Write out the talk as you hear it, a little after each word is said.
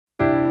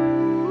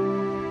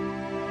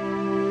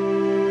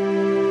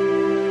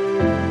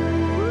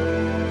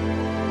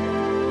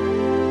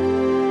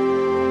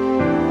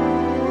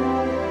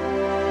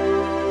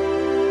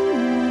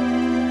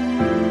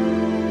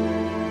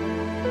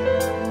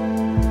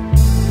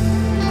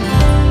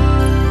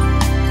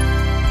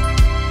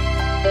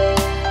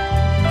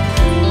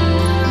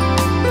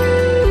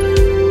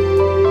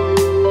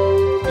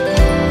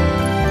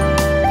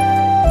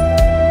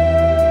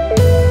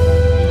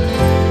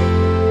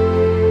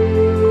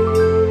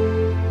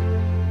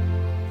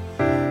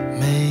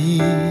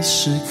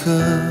刻，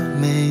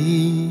每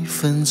一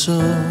分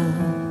钟，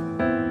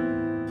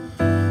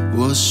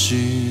我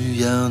需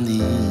要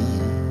你，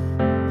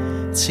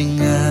亲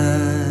爱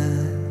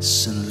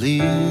圣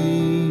灵，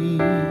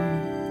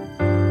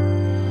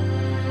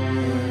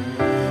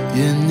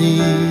愿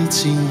你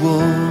紧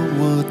握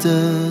我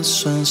的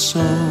双手，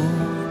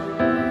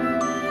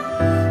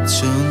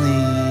求你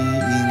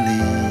引领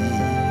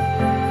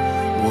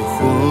我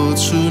活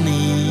出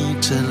你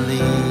真理。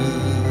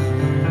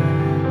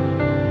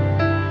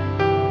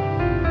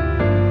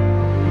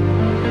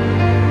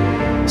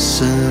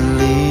圣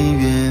灵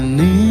愿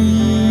你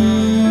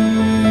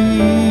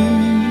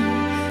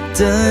带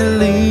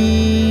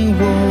领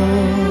我，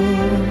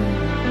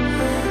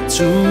主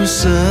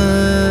圣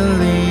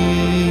灵，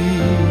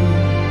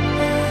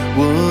我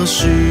需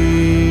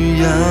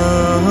要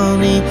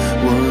你，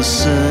我深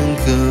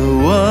渴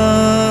望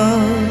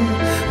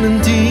能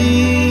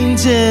听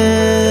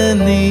见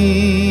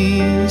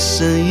你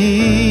声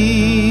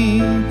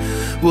音，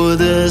我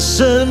的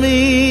生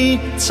命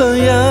徜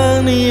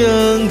徉你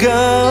恩膏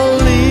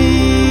里。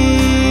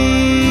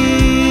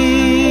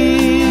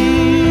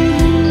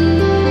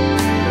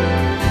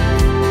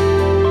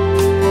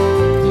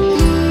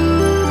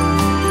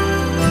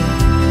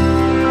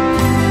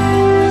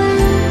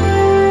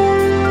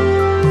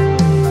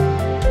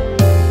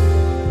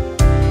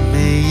每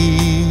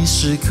一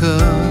时刻，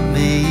每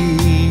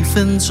一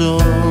分钟，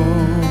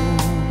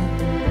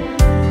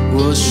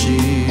我需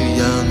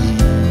要你，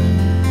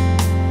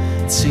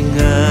亲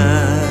爱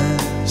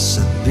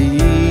圣灵，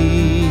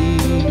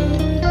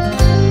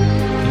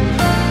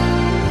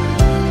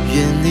愿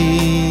你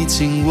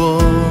紧握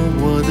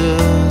我的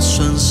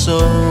双手，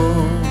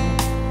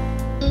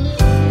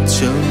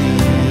求你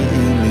引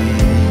领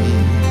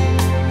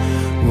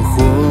我活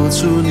出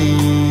你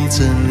真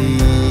理。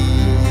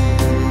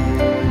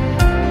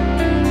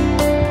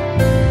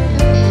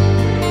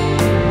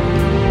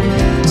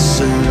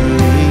圣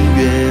灵愿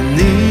你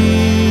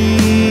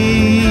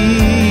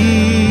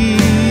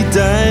带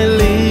领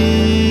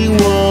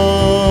我，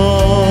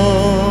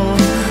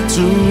主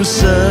圣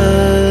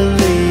灵，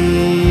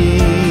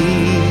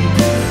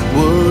我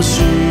需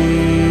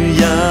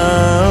要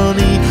你，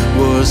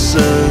我深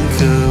渴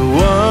望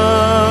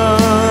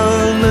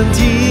能听